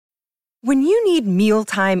When you need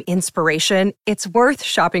mealtime inspiration, it's worth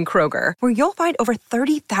shopping Kroger, where you'll find over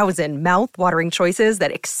 30,000 mouth-watering choices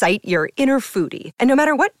that excite your inner foodie. And no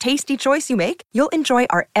matter what tasty choice you make, you'll enjoy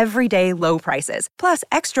our everyday low prices, plus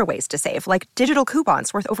extra ways to save, like digital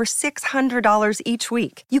coupons worth over $600 each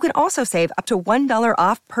week. You can also save up to $1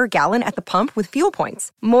 off per gallon at the pump with fuel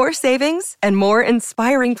points. More savings and more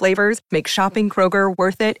inspiring flavors make shopping Kroger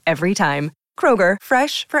worth it every time. Kroger,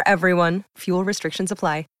 fresh for everyone. Fuel restrictions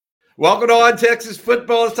apply. Welcome to On Texas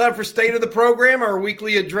Football. It's time for State of the Program, our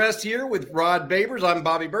weekly address here with Rod Babers. I'm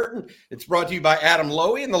Bobby Burton. It's brought to you by Adam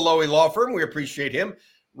Lowy and the Lowy Law Firm. We appreciate him.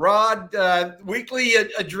 Rod, weekly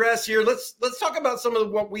address here. Let's talk about some of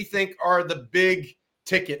what we think are the big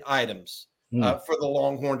ticket items for the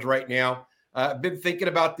Longhorns right now. I've been thinking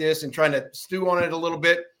about this and trying to stew on it a little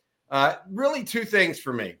bit. Really two things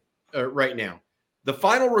for me right now. The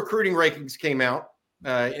final recruiting rankings came out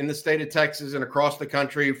in the state of Texas and across the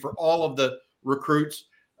country for all of the recruits.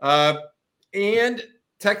 And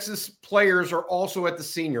Texas players are also at the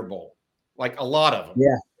Senior Bowl, like a lot of them.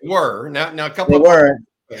 Yeah. Were. Now a couple they were.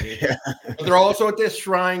 But they're also at this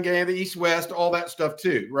Shrine game, the East-West, all that stuff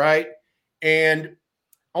too, right? And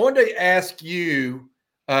I wanted to ask you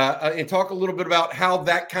and talk a little bit about how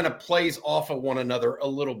that kind of plays off of one another a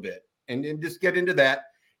little bit and just get into that.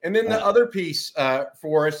 And then the other piece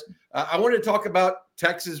for us, I wanted to talk about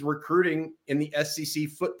Texas recruiting in the SEC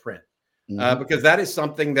footprint because that is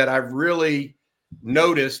something that I've really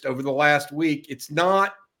noticed over the last week. It's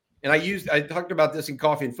not, and I talked about this in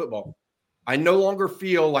Coffee and Football. I no longer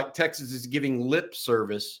feel like Texas is giving lip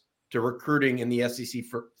service to recruiting in the SEC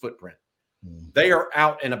footprint. They are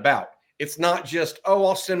out and about. It's not just,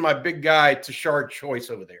 I'll send my big guy to Shard Choice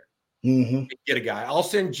over there. Get a guy. I'll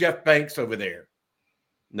send Jeff Banks over there.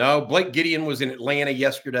 No, Blake Gideon was in Atlanta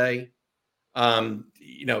yesterday.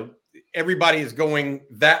 Everybody is going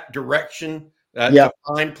that direction to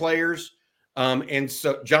find players. And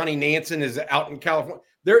so Johnny Nansen is out in California.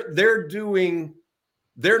 They're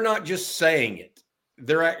not just saying it.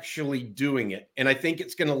 They're actually doing it. And I think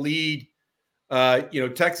it's going to lead,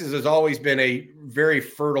 Texas has always been a very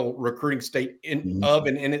fertile recruiting state in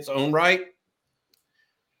its own right.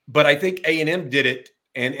 But I think A&M did it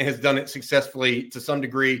and has done it successfully to some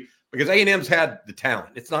degree because A&M's had the talent.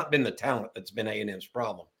 It's not been the talent that's been A&M's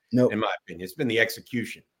problem, in my opinion. It's been the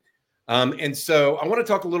execution. And so I want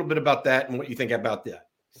to talk a little bit about that and what you think about that.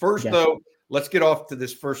 First, though, let's get off to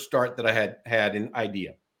this first start that I had an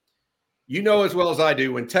idea. You know as well as I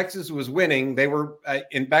do, when Texas was winning, they were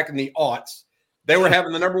back in the aughts, they were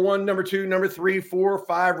having the number 1, number 2, number 3, 4,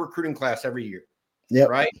 5 recruiting class every year.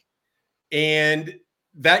 Right? And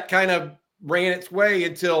that kind of ran its way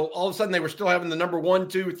until all of a sudden they were still having the number 1,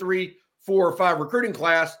 2, 3, 4, or 5 recruiting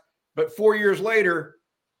class. But 4 years later,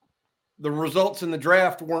 the results in the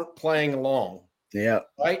draft weren't playing along.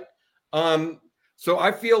 Right. So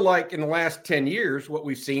I feel like in the last 10 years, what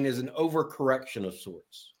we've seen is an overcorrection of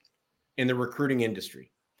sorts in the recruiting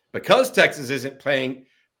industry because Texas isn't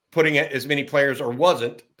putting as many players or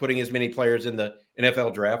wasn't putting as many players in the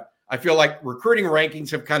NFL draft. I feel like recruiting rankings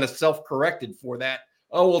have kind of self-corrected for that.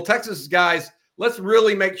 Texas guys, let's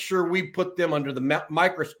really make sure we put them under the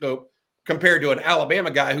microscope compared to an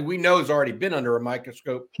Alabama guy who we know has already been under a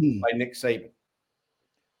microscope by Nick Saban.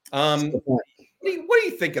 What do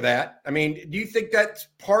you think of that? I mean, do you think that's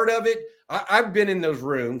part of it? I've been in those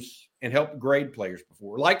rooms and helped grade players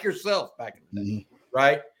before, like yourself back in the day,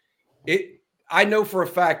 right? I know for a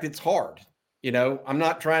fact it's hard. I'm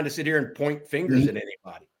not trying to sit here and point fingers at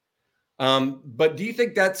anybody. But do you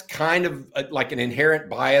think that's kind of like an inherent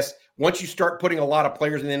bias? Once you start putting a lot of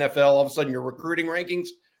players in the NFL, all of a sudden your recruiting rankings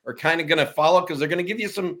are kind of going to follow because they're going to give you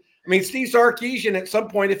some. I mean, Steve Sarkisian at some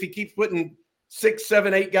point, if he keeps putting 6,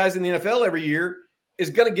 7, 8 guys in the NFL every year, is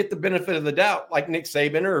going to get the benefit of the doubt, like Nick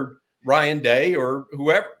Saban or Ryan Day or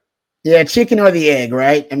whoever. Yeah, chicken or the egg,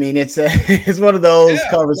 right? I mean, it's it's one of those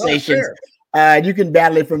conversations. You can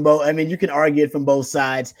battle it from both. I mean, you can argue it from both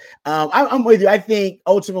sides. I'm with you. I think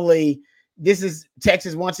ultimately this is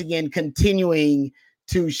Texas once again continuing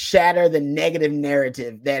to shatter the negative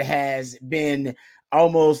narrative that has been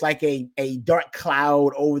almost like a dark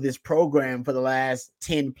cloud over this program for the last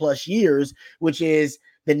 10 plus years, which is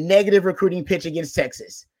the negative recruiting pitch against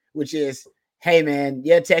Texas, which is, hey, man,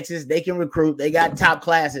 Texas, they can recruit. They got top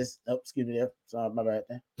classes. Oh, excuse me. Sorry, my bad.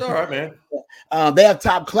 It's all right, man. They have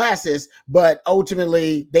top classes, but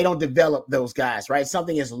ultimately they don't develop those guys, right?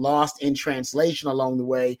 Something is lost in translation along the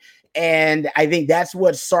way. And I think that's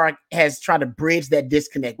what Sark has tried to bridge that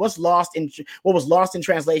disconnect. What was lost in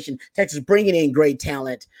translation, Texas bringing in great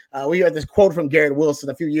talent. We heard this quote from Garrett Wilson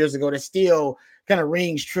a few years ago that still kind of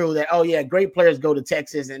rings true that, oh yeah, great players go to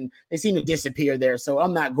Texas and they seem to disappear there. So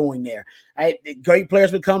I'm not going there. Right? Great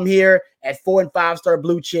players would come here at 4 and 5 star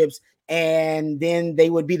blue chips, and then they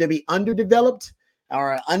would either be underdeveloped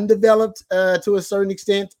or undeveloped to a certain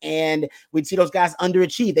extent, and we'd see those guys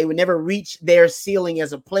underachieve. They would never reach their ceiling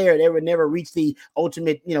as a player. They would never reach the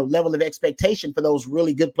ultimate, level of expectation for those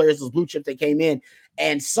really good players, those blue chips that came in.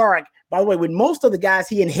 And Sark, by the way, with most of the guys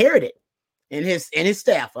he inherited in his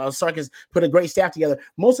staff, Sark has put a great staff together.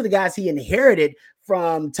 Most of the guys he inherited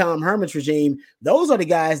from Tom Herman's regime, those are the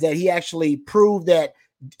guys that he actually proved that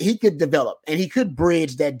he could develop and he could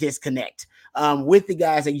bridge that disconnect with the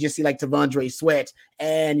guys that you just see like T'Vondre Sweat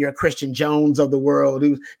and your Christian Jones of the world,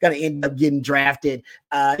 who's going to end up getting drafted.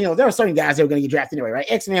 There are certain guys that were going to get drafted anyway, right?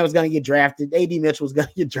 X-Man was going to get drafted. A.D. Mitchell was going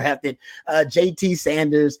to get drafted. J.T.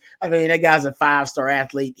 Sanders, I mean, that guy's a 5-star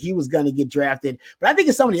athlete. He was going to get drafted. But I think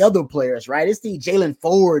it's some of the other players, right? It's the Jalen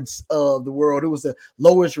Fords of the world, who was the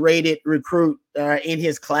lowest rated recruit in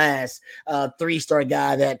his class, 3-star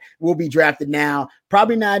guy that will be drafted now.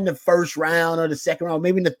 Probably not in the first round or the second round,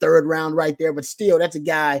 maybe in the third round right there. But still, that's a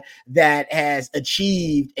guy that has achieved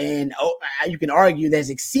and you can argue that's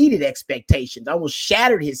exceeded expectations, almost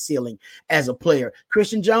shattered his ceiling as a player.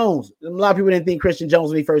 Christian Jones, a lot of people didn't think Christian Jones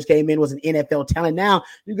when he first came in was an NFL talent. Now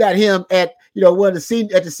you got him at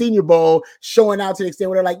at the Senior Bowl showing out to the extent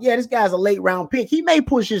where they're like, yeah, this guy's a late round pick. He may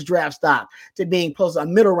push his draft stock to being close to a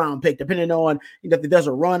middle round pick, depending on if he does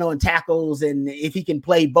a run on tackles and if he can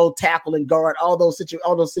play both tackle and guard, all those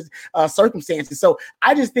circumstances. So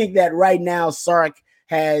I just think that right now Sark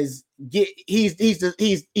he's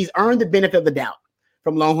earned the benefit of the doubt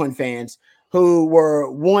from Longhorn fans who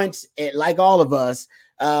were once, like all of us,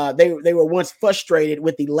 they were once frustrated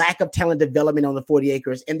with the lack of talent development on the 40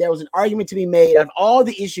 acres. And there was an argument to be made of all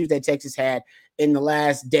the issues that Texas had in the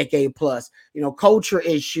last decade plus, culture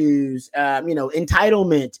issues,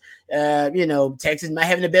 entitlement, Texas not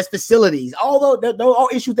having the best facilities, although those are all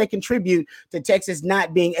issues that contribute to Texas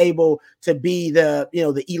not being able to be the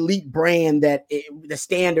elite brand that the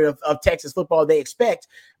standard of Texas football they expect.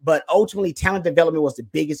 But ultimately, talent development was the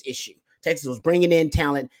biggest issue. Texas was bringing in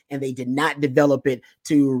talent and they did not develop it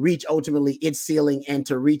to reach ultimately its ceiling and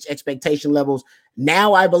to reach expectation levels.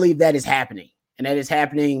 Now I believe that is happening, and that is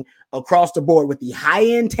happening across the board with the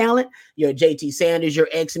high-end talent, your J.T. Sanders, your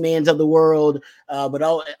X-Mans of the world, but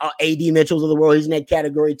all A.D. Mitchells of the world. He's in that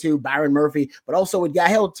category too, Byron Murphy, but also with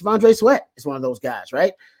T'Vondre Sweat is one of those guys,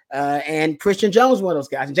 right? And Christian Jones, one of those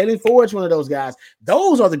guys, and Jalen Ford's one of those guys.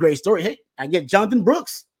 Those are the great stories. Hey, I get Jonathan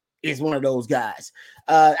Brooks is one of those guys.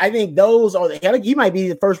 I think those are he might be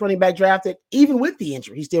the first running back drafted, even with the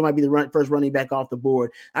injury. He still might be the first running back off the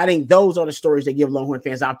board. I think those are the stories that give Longhorn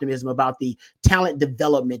fans optimism about the talent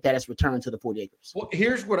development that has returned to the 40 acres. Well,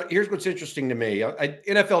 here's what's interesting to me.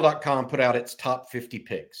 NFL.com put out its top 50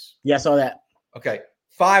 picks. Yeah, I saw that. Okay.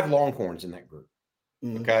 5 Longhorns in that group.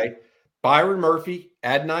 Mm-hmm. Okay. Byron Murphy,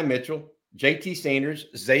 Adonai Mitchell, J.T. Sanders,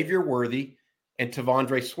 Xavier Worthy, and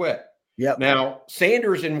T'Vondre Sweat. Yep. Now,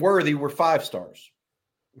 Sanders and Worthy were 5 stars,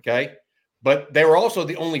 okay? But they were also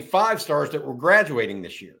the only 5 stars that were graduating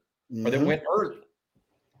this year or that went early.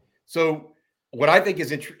 So what I think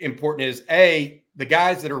is important is, A, the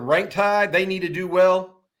guys that are ranked high, they need to do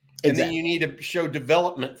well, and then you need to show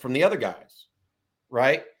development from the other guys,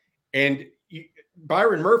 right? And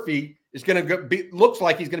Byron Murphy is going to looks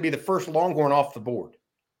like he's going to be the first Longhorn off the board.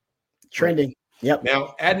 Trending. Yep.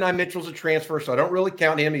 Now, Adonai Mitchell's a transfer, so I don't really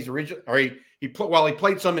count him. He's while he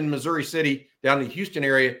played some in Missouri City down in the Houston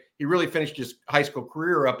area, he really finished his high school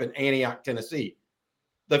career up in Antioch, Tennessee.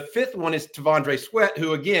 The 5th one is T'Vondre Sweat,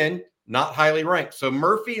 who, again, not highly ranked. So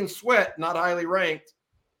Murphy and Sweat, not highly ranked,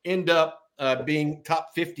 end up being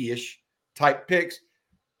top 50-ish type picks.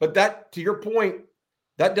 But that, to your point,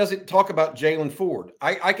 that doesn't talk about Jalen Ford.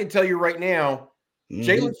 I can tell you right now,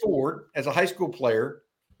 Jalen Ford, as a high school player,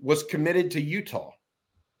 was committed to Utah.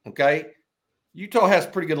 Okay. Utah has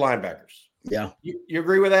pretty good linebackers. Yeah. You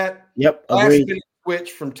agree with that? Yep. Last minute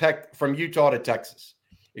switch from Utah to Texas.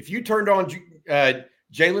 If you turned on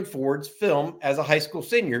Jalen Ford's film as a high school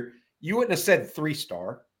senior, you wouldn't have said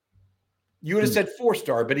 3-star. You would have said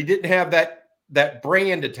 4-star, but he didn't have that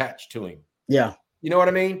brand attached to him. Yeah. You know what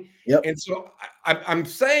I mean? Yep. And so I'm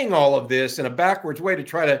saying all of this in a backwards way to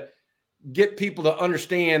try to get people to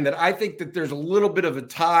understand that I think that there's a little bit of a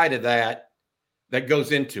tie to that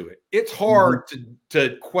goes into it. It's hard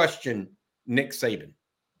to question Nick Saban,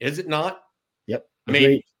 is it not? Yep. I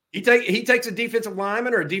mean, he takes a defensive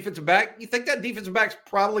lineman or a defensive back. You think that defensive back's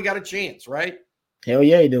probably got a chance, right? Hell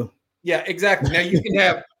yeah, you do. Yeah, exactly. Now you can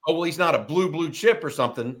have, he's not a blue chip or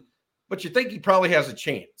something, but you think he probably has a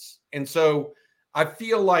chance. And so I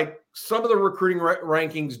feel like some of the recruiting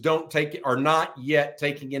rankings are not yet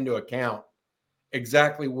taking into account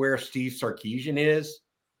exactly where Steve Sarkisian is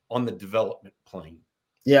on the development plane.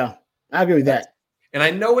 Yeah, I agree with that. And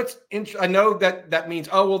I know I know that means,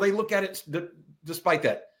 oh, well, they look at it despite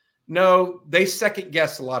that. No, they second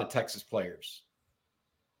guess a lot of Texas players.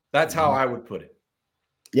 That's how I would put it.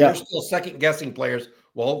 Yeah. They're still second guessing players.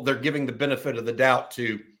 Well, they're giving the benefit of the doubt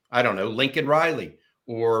to, I don't know, Lincoln Riley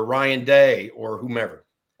or Ryan Day or whomever.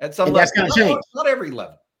 At some level, that's going to change. Not every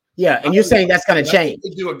level. Yeah, and you're saying that's going to change.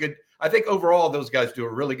 I think overall those guys do a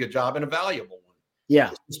really good job and a valuable one.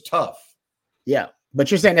 Yeah. It's tough. Yeah. But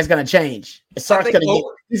you're saying that's going to change.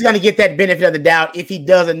 He's going to get that benefit of the doubt if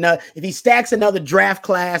he stacks another draft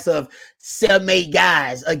class of 7-8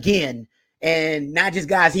 guys again, and not just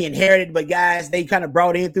guys he inherited, but guys they kind of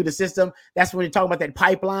brought in through the system. That's when you're talking about that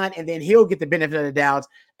pipeline, and then he'll get the benefit of the doubts.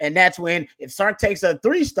 And that's when, if Sark takes a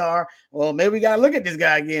 3-star, well, maybe we got to look at this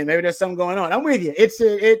guy again. Maybe there's something going on. I'm with you.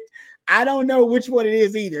 I don't know which one it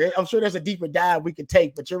is either. I'm sure there's a deeper dive we could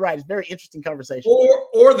take, but you're right. It's a very interesting conversation.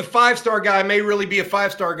 Or the 5-star guy may really be a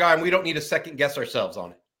 5-star guy, and we don't need to second guess ourselves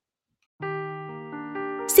on it.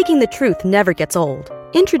 Seeking the truth never gets old.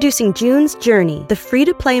 Introducing June's Journey, the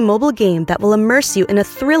free-to-play mobile game that will immerse you in a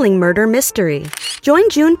thrilling murder mystery. Join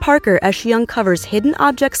June Parker as she uncovers hidden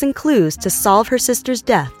objects and clues to solve her sister's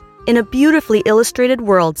death in a beautifully illustrated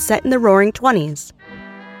world set in the Roaring 20s.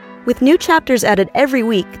 With new chapters added every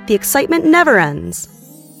week, the excitement never ends.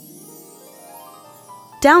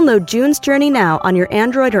 Download June's Journey now on your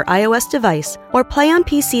Android or iOS device, or play on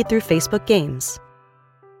PC through Facebook Games.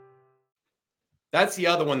 That's the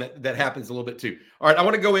other one that happens a little bit too. All right, I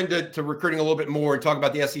want to go into recruiting a little bit more and talk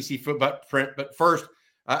about the SEC footprint. But first,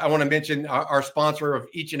 I want to mention our sponsor of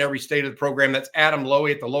each and every state of the program. That's Adam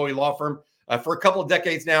Lowy at the Lowy Law Firm. For a couple of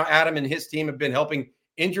decades now, Adam and his team have been helping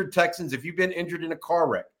injured Texans. If you've been injured in a car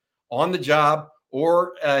wreck, on the job,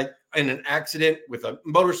 or in an accident with a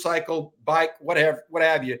motorcycle, bike, whatever, what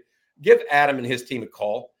have you, give Adam and his team a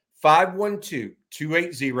call,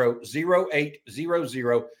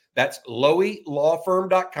 512-280-0800. That's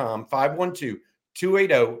LowyLawFirm.com,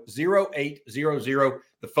 512-280-0800.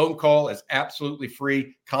 The phone call is absolutely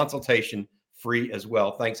free, consultation free as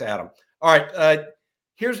well. Thanks, Adam. All right,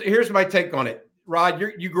 here's my take on it. Rod,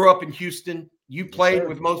 you grew up in Houston. You played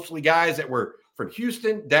with mostly guys that were from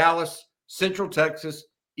Houston, Dallas, Central Texas,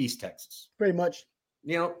 East Texas. Pretty much.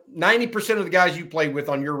 90% of the guys you played with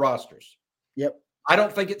on your rosters. Yep. I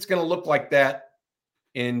don't think it's going to look like that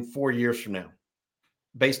in 4 years from now,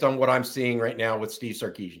 based on what I'm seeing right now with Steve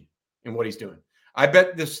Sarkisian and what he's doing. I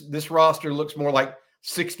bet this roster looks more like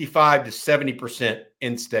 65 to 70%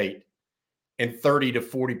 in-state and 30 to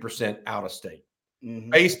 40% out-of-state,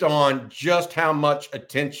 based on just how much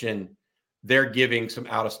attention they're giving some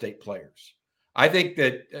out-of-state players. I think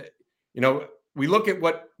that, we look at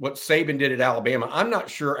what Saban did at Alabama. I'm not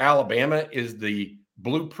sure Alabama is the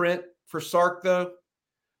blueprint for Sark, though.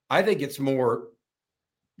 I think it's more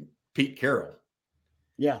Pete Carroll.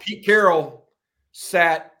 Yeah. Pete Carroll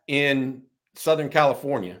sat in Southern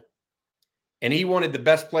California, and he wanted the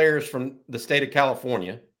best players from the state of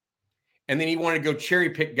California. And then he wanted to go cherry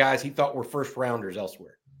pick guys he thought were first rounders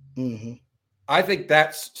elsewhere. Mm-hmm. I think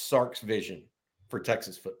that's Sark's vision for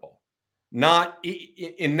Texas football. Not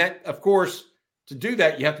in that, of course, to do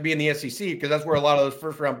that, you have to be in the SEC because that's where a lot of those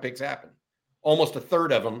first round picks happen. Almost a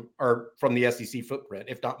third of them are from the SEC footprint,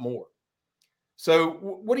 if not more. So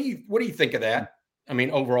what do you think of that? I mean,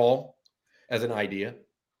 overall, as an idea.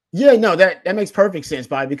 Yeah, no, that makes perfect sense,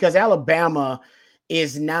 Bobby, because Alabama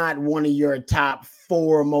is not one of your top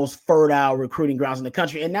 4 most fertile recruiting grounds in the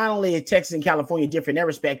country. And not only is Texas and California different in that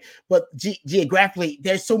respect, but geographically,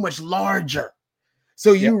 they're so much larger.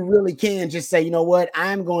 So you really can just say, you know what,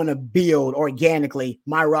 I'm going to build organically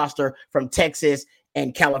my roster from Texas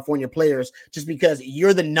and California players just because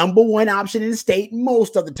you're the number one option in the state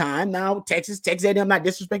most of the time. Now, Texas A&M, not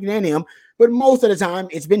disrespecting A&M, but most of the time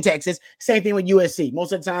it's been Texas. Same thing with USC.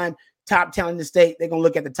 Most of the time, top talent in the state, they're going to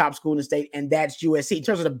look at the top school in the state, and that's USC in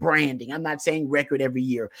terms of the branding. I'm not saying record every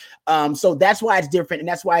year. So that's why it's different, and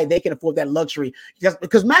that's why they can afford that luxury.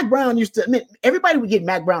 Because Mack Brown everybody would get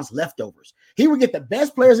Mack Brown's leftovers. He would get the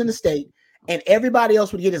best players in the state, and everybody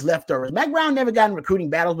else would get his leftovers. Mack Brown never got in recruiting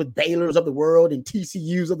battles with Baylor's of the world and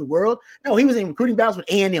TCU's of the world. No, he was in recruiting battles with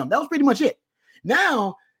A&M. That was pretty much it.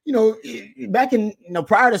 Now, back in,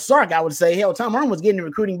 prior to Sark, I would say, hell, Tom Herman was getting in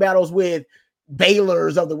recruiting battles with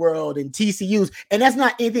Baylor's of the world and TCU's. And that's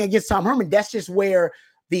not anything against Tom Herman. That's just where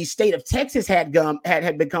the state of Texas had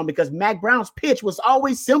become, because Mack Brown's pitch was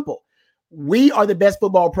always simple. We are the best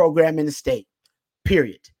football program in the state,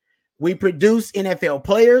 period. We produce NFL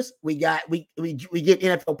players. We get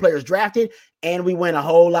NFL players drafted, and we win a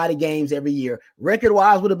whole lot of games every year.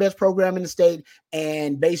 Record-wise, we're the best program in the state,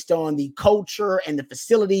 and based on the culture and the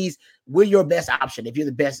facilities, we're your best option if you're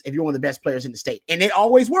one of the best players in the state. And they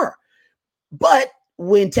always were. But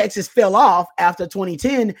when Texas fell off after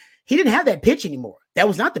 2010, he didn't have that pitch anymore. That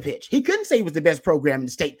was not the pitch. He couldn't say he was the best program in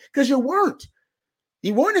the state because you weren't.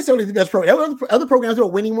 You weren't necessarily the best program. There were other programs that were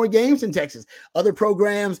winning more games in Texas. Other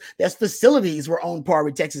programs, that's facilities were on par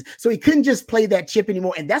with Texas. So he couldn't just play that chip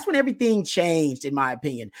anymore. And that's when everything changed, in my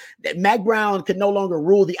opinion. That Mack Brown could no longer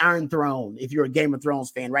rule the Iron Throne, if you're a Game of Thrones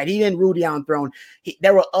fan, right? He didn't rule the Iron Throne.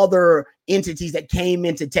 There were other entities that came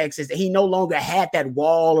into Texas, and he no longer had that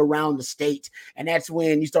wall around the state. And that's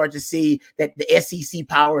when you start to see that the SEC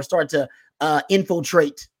power start to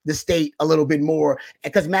infiltrate the state a little bit more,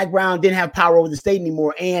 because Mack Brown didn't have power over the state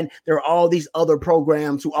anymore. And there are all these other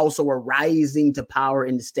programs who also are rising to power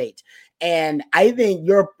in the state. And I think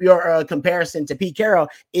your comparison to Pete Carroll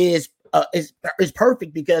is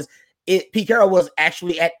perfect, because Pete Carroll was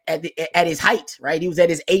actually at his height, right? He was at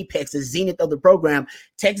his apex, the zenith of the program.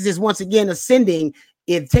 Texas is once again ascending.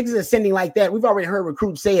 If Texas is ascending like that, we've already heard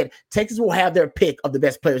recruits say it, Texas will have their pick of the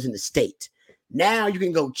best players in the state. Now you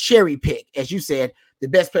can go cherry pick, as you said, the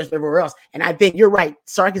best players everywhere else. And I think you're right.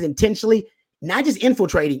 Sark is intentionally not just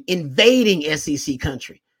infiltrating, invading SEC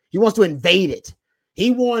country. He wants to invade it. He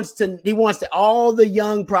wants all the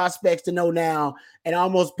young prospects to know now, and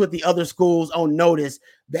almost put the other schools on notice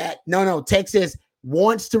that no, Texas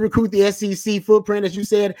wants to recruit the SEC footprint, as you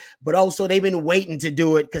said, but also they've been waiting to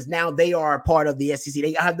do it because now they are a part of the SEC.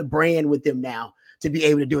 They have the brand with them now to be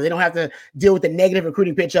able to do it. They don't have to deal with the negative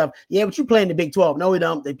recruiting pitch of, yeah, but you play in the Big 12. No, we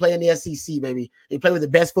don't. They play in the SEC, baby. They play with the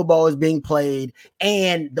best football is being played,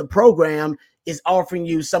 and the program is offering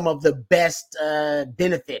you some of the best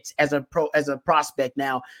benefits as a prospect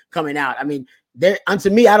now coming out. I mean, to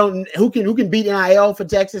me, who can beat NIL for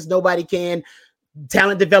Texas? Nobody can.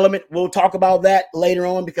 Talent development, we'll talk about that later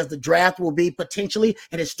on, because the draft will be potentially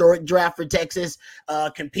an historic draft for Texas,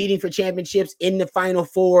 competing for championships in the Final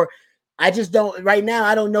Four. I just don't, right now,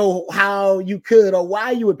 I don't know how you could or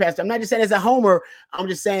why you would pass it. I'm not just saying as a homer. I'm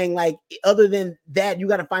just saying, like, other than that, you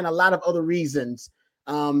got to find a lot of other reasons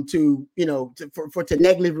to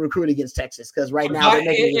negatively recruit against Texas, because right now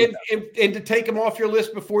and to take them off your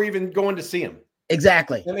list before even going to see them.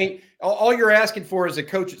 Exactly. I mean, all you're asking for as a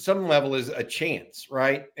coach at some level is a chance,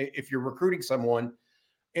 right? If you're recruiting someone.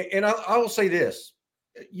 And I will say this,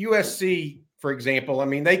 USC, for example, I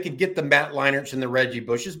mean, they could get the Matt Leinerts and the Reggie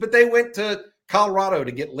Bushes, but they went to Colorado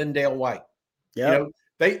to get Lindale White. Yeah,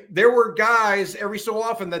 there were guys every so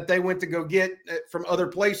often that they went to go get from other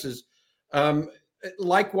places.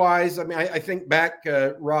 Likewise, I mean, I think back,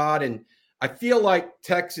 Rod, and I feel like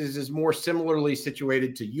Texas is more similarly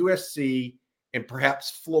situated to USC and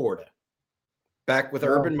perhaps Florida, back with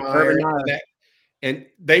Urban Meyer. And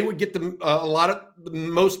they would get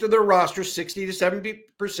most of their roster, 60 to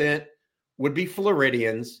 70%, would be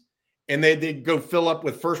Floridians, and they'd go fill up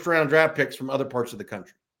with first-round draft picks from other parts of the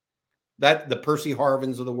country. The Percy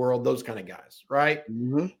Harvins of the world, those kind of guys, right?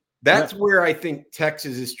 Mm-hmm. That's where I think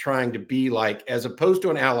Texas is trying to be like, as opposed to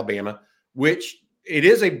an Alabama, which it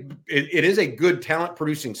is a good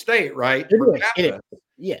talent-producing state, right? It is.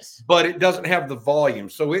 Yes. But it doesn't have the volume.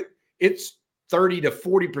 So it's 30 to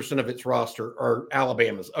 40% of its roster are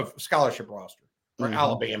Alabama's, of scholarship roster, or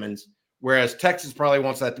Alabamans, whereas Texas probably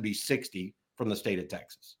wants that to be 60 from the state of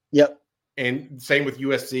Texas. Yep. And same with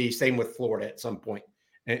USC, same with Florida at some point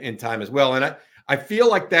in time as well. And I feel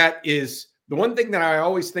like that is the one thing that I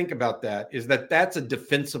always think about, that is that's a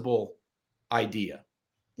defensible idea.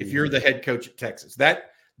 If you're the head coach at Texas,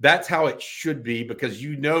 that's how it should be, because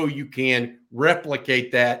you can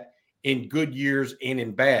replicate that in good years and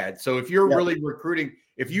in bad. So if you're really recruiting,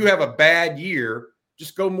 if you have a bad year,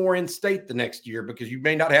 just go more in state the next year, because you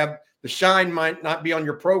may not have the shine, might not be on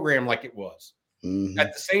your program like it was. Mm-hmm.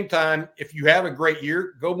 At the same time, if you have a great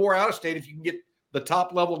year, go more out of state if you can get the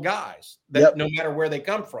top level guys, that no matter where they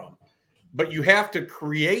come from. But you have to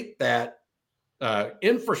create that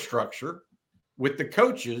infrastructure with the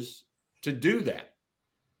coaches to do that.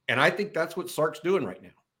 And I think that's what Sark's doing right now.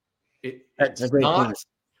 It's not point.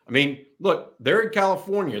 I mean, look, they're in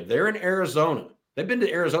California. They're in Arizona. They've been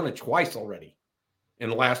to Arizona twice already in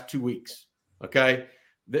the last 2 weeks. Okay.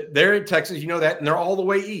 They're in Texas, you know that, and they're all the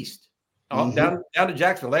way east, down to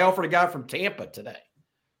Jacksonville. They offered a guy from Tampa today,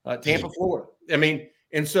 Tampa, Florida. I mean,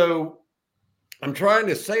 and so I'm trying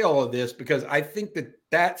to say all of this because I think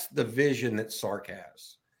that's the vision that Sark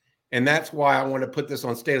has. And that's why I want to put this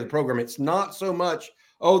on State of the Program. It's not so much,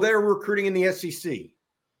 they're recruiting in the SEC.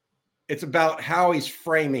 It's about how he's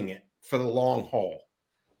framing it. for the long haul.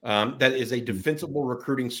 That is a defensible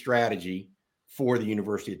recruiting strategy for the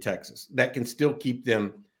University of Texas that can still keep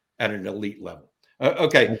them at an elite level.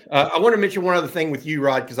 Okay. I want to mention one other thing with you,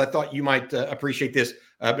 Rod, because I thought you might appreciate this.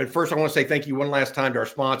 But first, I want to say thank you one last time to our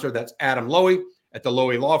sponsor. That's Adam Lowy at the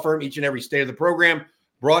Lowy Law Firm. Each and every state of the program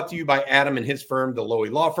brought to you by Adam and his firm, the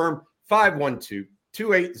Lowy Law Firm,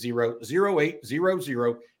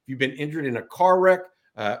 512-280-0800. If you've been injured in a car wreck,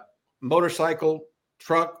 motorcycle,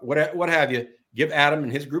 truck, what have you, give Adam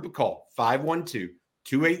and his group a call,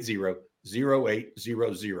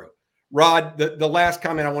 512-280-0800. Rod, the last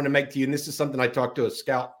comment I want to make to you, and this is something I talked to a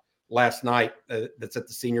scout last night that's at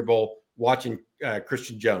the Senior Bowl watching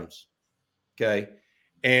Christian Jones. Okay.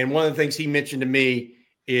 And one of the things he mentioned to me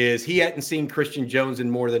is he hadn't seen Christian Jones in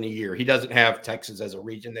more than a year. He doesn't have Texas as a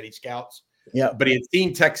region that he scouts. Yeah. But he had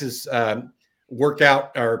seen Texas work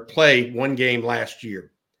out or play one game last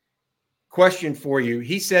year. Question for you.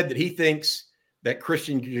 He said that he thinks that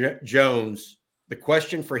Christian Jones, the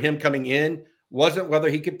question for him coming in wasn't whether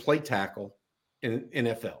he could play tackle in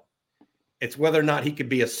NFL. It's whether or not he could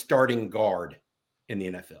be a starting guard in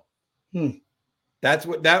the NFL. That's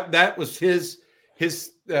what that was his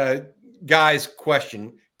guy's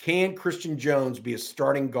question. Can Christian Jones be a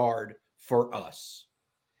starting guard for us?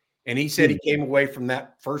 And he said he came away from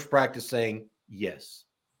that first practice saying yes.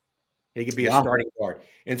 He could be a starting guard.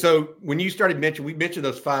 And so when you started mentioning, we mentioned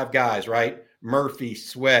those five guys, right? Murphy,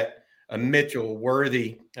 Sweat, Mitchell,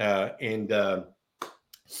 Worthy, and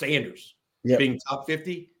Sanders being top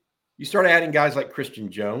 50. You start adding guys like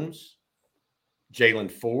Christian Jones,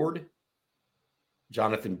 Jalen Ford,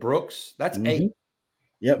 Jonathan Brooks. That's 8.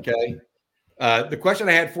 Yep. Okay. The question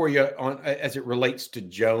I had for you on as it relates to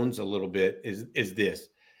Jones a little bit is this.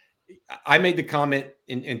 I made the comment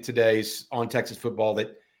in today's On Texas Football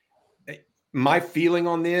that my feeling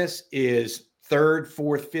on this is 3rd,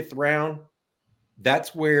 4th, 5th round.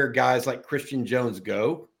 That's where guys like Christian Jones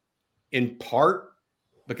go, in part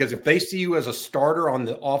because if they see you as a starter on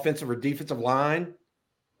the offensive or defensive line,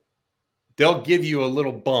 they'll give you a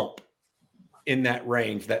little bump in that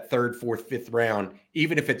range, that 3rd, 4th, 5th round,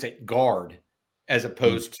 even if it's at guard, as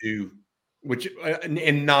opposed to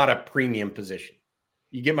and not a premium position.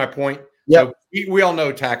 You get my point? Yep. So we all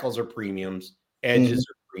know tackles are premiums, edges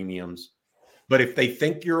are premiums, but if they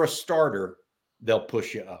think you're a starter, they'll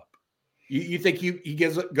push you up. You think he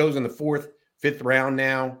goes in the 4th, 5th round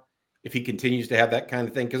now if he continues to have that kind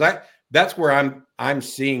of thing? Because that's where I'm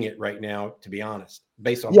seeing it right now, to be honest,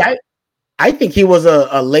 based on I think he was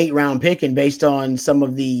a late round pick, and based on some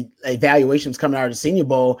of the evaluations coming out of the Senior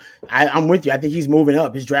Bowl, I'm with you. I think he's moving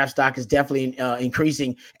up. His draft stock is definitely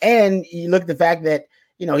increasing. And you look at the fact that,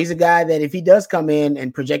 he's a guy that if he does come in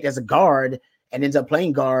and project as a guard and ends up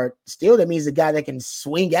playing guard, still that means a guy that can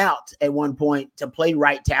swing out at one point to play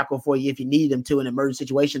right tackle for you if you need him to in emergency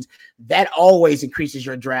situations. That always increases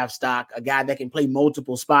your draft stock. A guy that can play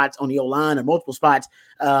multiple spots on the O-line or multiple spots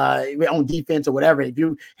on defense or whatever. If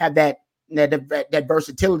you have that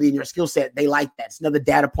versatility in your skill set, they like that. It's another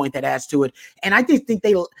data point that adds to it. And I just think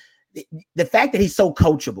the fact that he's so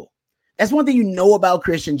coachable, that's one thing about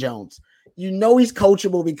Christian Jones. He's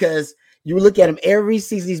coachable because you look at him every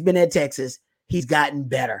season he's been at Texas, he's gotten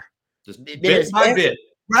better. Just bit by bit.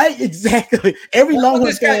 Right? Exactly. Every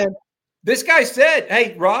Longhorn fan. This guy said,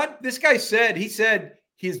 hey, Rod, he said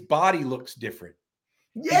his body looks different.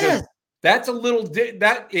 Yes. That's a little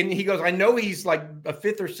and he goes, I know he's like a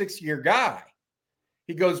 5th or 6th year guy.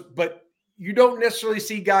 He goes, but you don't necessarily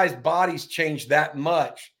see guys' bodies change that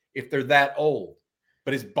much if they're that old.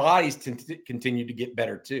 But his bodies continue to get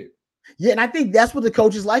better too. Yeah, and I think that's what the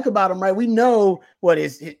coaches like about him, right? We know what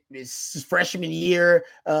his freshman year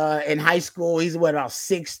in high school, he's about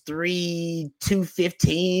 6'3",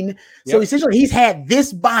 215. Yep. So essentially he's had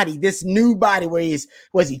this new body where he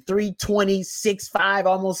 320, 6'5",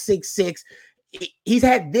 almost 6'6". He's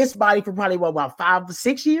had this body for probably about 5 to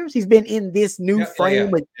 6 years. He's been in this new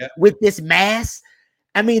frame with this mass.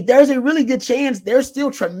 I mean, there's a really good chance there's still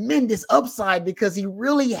tremendous upside because he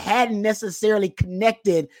really hadn't necessarily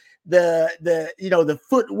connected the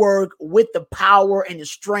footwork with the power and the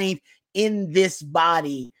strength in this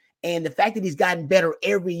body. And the fact that he's gotten better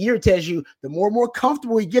every year tells you the more and more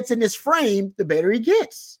comfortable he gets in this frame, the better he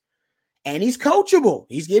gets. And he's coachable.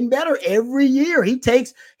 He's getting better every year. He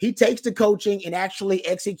takes the coaching and actually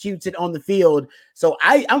executes it on the field. So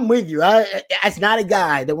I'm with you. It's not a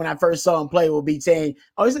guy that when I first saw him play will be saying,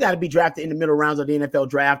 oh, he's got to be drafted in the middle rounds of the NFL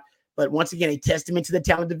draft. But once again, a testament to the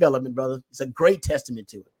talent development, brother. It's a great testament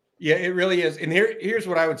to it. Yeah, it really is. And here's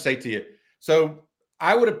what I would say to you. So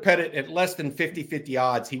I would have bet it at less than 50-50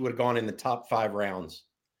 odds he would have gone in the top 5 rounds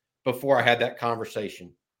before I had that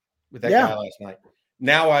conversation. with that guy last night.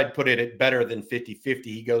 Now I'd put it at better than 50-50.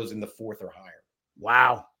 He goes in the 4th or higher.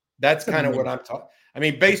 Wow. That's kind of what I'm talking. I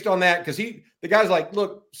mean, based on that, because the guy's like,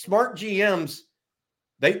 look, smart GMs,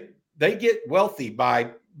 they get wealthy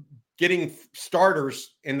by getting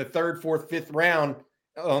starters in the 3rd, 4th, 5th round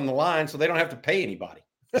on the line, so they don't have to pay anybody.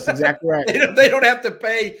 That's exactly right. They don't have to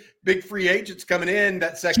pay big free agents coming in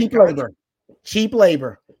that second. Cheap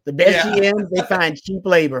labor. The best GMs, they find cheap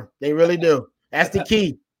labor. They really do. That's the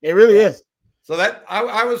key. It really is. So that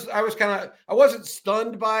I was kind of, I wasn't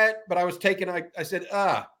stunned by it, but I was taken. I said,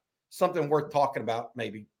 something worth talking about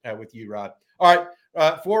maybe with you, Rod. All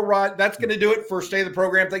right, for Rod, that's going to do it for Stay of the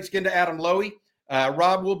Program. Thanks again to Adam Lowy.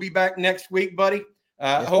 Rob will be back next week, buddy.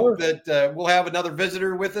 Hope that we'll have another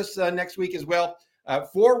visitor with us next week as well.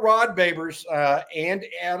 For Rod Babers and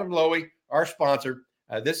Adam Lowy, our sponsor,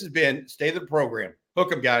 this has been Stay of the Program.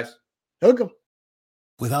 Hook 'em, guys. Hook 'em.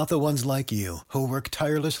 Without the ones like you who work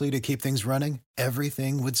tirelessly to keep things running,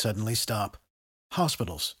 everything would suddenly stop.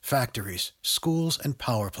 Hospitals, factories, schools, and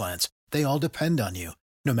power plants, they all depend on you.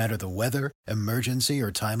 No matter the weather, emergency,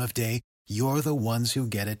 or time of day, you're the ones who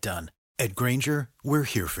get it done. At Grainger, we're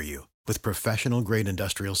here for you with professional-grade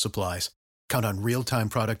industrial supplies. Count on real-time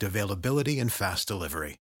product availability and fast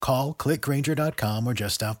delivery. Call, click Grainger.com, or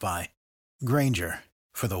just stop by. Grainger,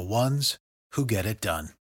 for the ones who get it done.